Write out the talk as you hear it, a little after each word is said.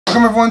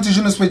Welcome everyone to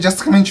Agrosuede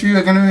Just Commentary.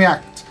 We're going to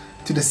react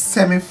to the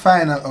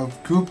semi-final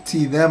of Group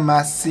T, The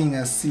Masked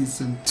Singer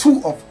Season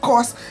 2. Of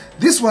course,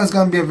 this one's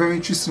going to be a very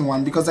interesting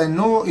one because I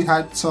know it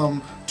had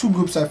two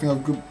groups, I think,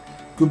 of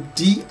Group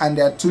D, and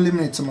there are two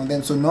eliminated, some of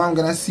them. So now I'm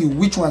going to see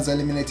which ones are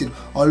eliminated.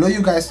 Although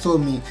you guys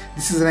told me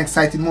this is an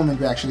exciting moment,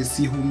 we actually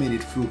see who made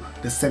it through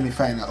the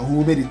semi-final, or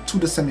who made it to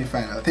the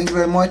semi-final. Thank you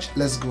very much.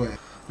 Let's go ahead.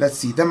 Let's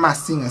see. The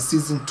Masked Singer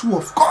Season 2,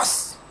 of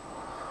course.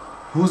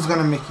 Who's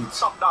gonna make it?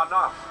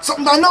 Sampdana!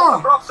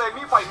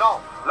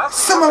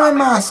 Samurai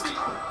Mask!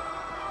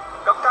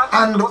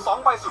 And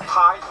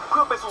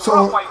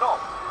so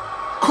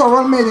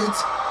Coral made it.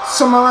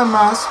 Samurai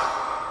Mask.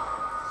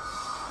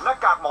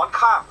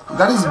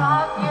 That is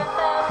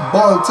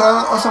Bolter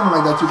or something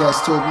like that you guys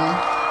told me.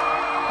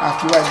 I have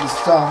to write this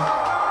down.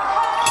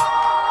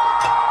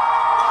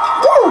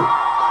 Woo!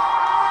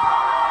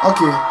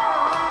 Okay.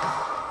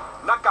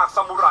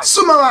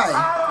 Samurai!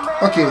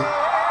 Okay.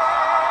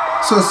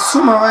 So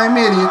Samurai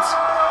made it,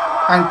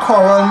 and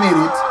Coral made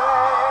it,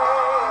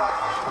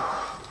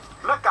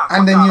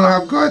 and then you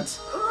have got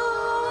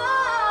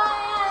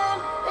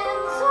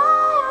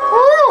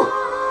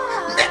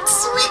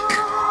next week,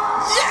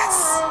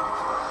 yes,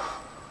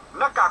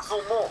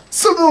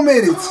 Sumo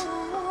made it.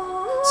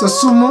 So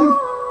Sumo,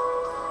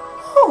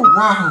 oh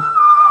wow,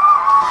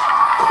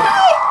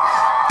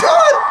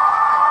 God,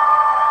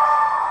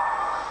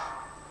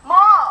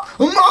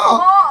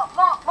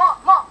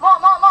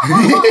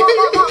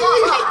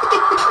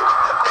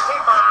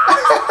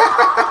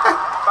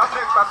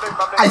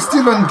 I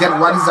still don't get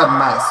what is that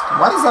mask.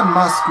 What is that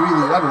mask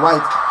really? That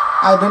white.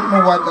 I don't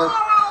know what that.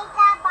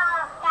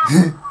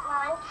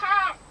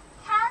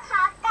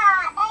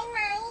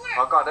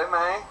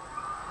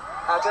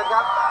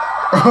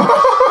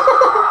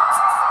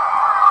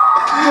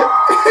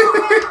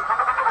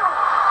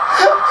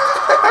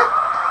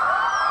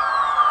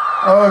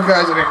 Oh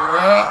gosh.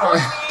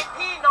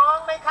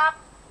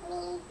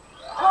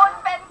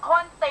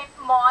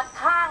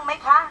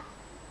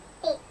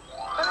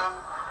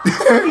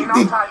มีน้อ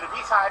งชายหรือ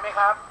พี่ชายไหมค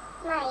รับ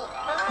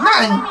ไม่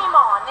มีหม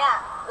อนเนี่ย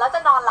แล้วจะ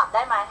นอนหลับไ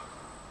ด้ไหม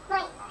ไม่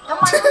ทำไ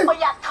มประ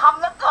หยัดค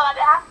ำแล้วเกิน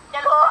นะอย่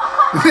ารู้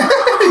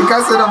You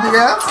guys said something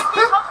else?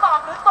 พี่เขาตอบ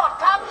หรือตด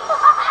ครับ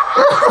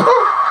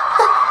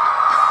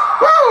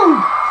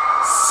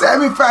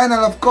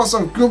Semi-final, of course,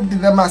 of Group D,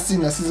 The Masked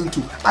Singer Season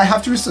 2. I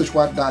have to research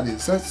what that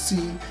is. Let's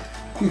see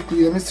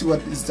quickly. Let me see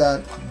what is that.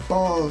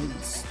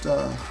 Balls. I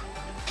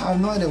have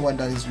no idea what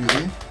that is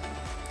really.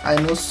 I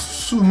know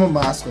Sumo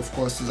Mask, of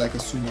course, is like a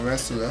sumo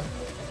wrestler.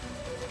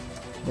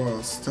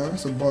 Bolster,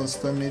 so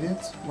Bolster made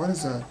it. What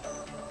is that?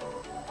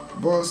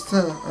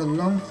 Bolster, a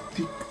long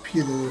thick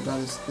pillow that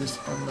is placed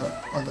on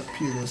the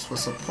pillows for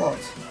support.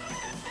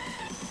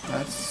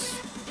 That's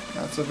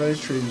a very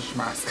strange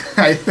mask.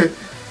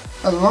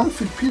 A long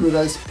thick pillow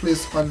that is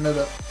placed on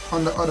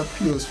the other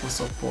pillows for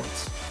support.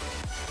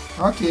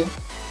 Okay,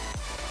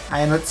 I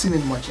have not seen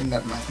it much in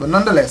that mask, but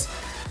nonetheless,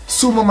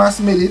 Sumo Mask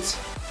made it.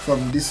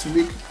 From this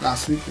week,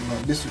 last week, no,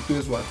 this week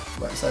is what?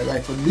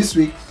 Right, from this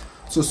week.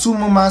 So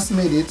Sumo Mask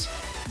made it,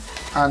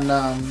 and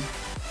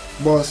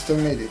Bolster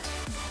made it.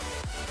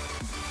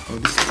 Oh,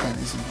 this is kind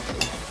of easy.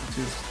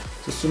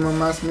 So Sumo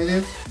Mask made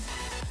it,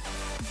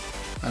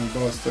 and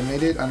Bolster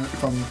made it, and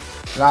from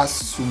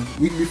last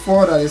week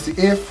before, that is the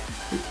 8th,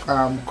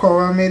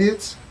 Coral made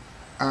it,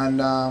 and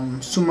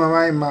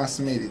Samurai Mask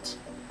made it.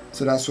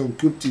 So that's for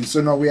Group T.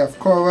 So now we have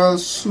Coral,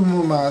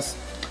 Sumo Mask,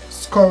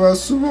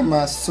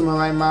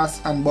 Samurai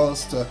Mask, and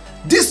Bolster.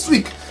 This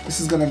week, this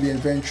is gonna be a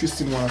very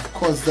interesting one. Of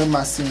course, The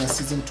Masked Singer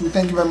Season 2.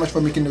 Thank you very much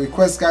for making the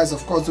request, guys.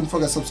 Of course, don't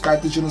forget to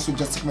subscribe to the channel so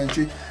just a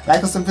commentary.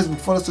 Like us on Facebook,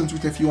 follow us on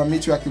Twitter if you want me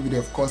to react to the video.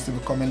 Of course, leave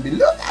a comment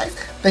below, guys.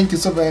 Thank you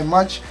so very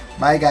much.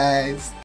 Bye, guys.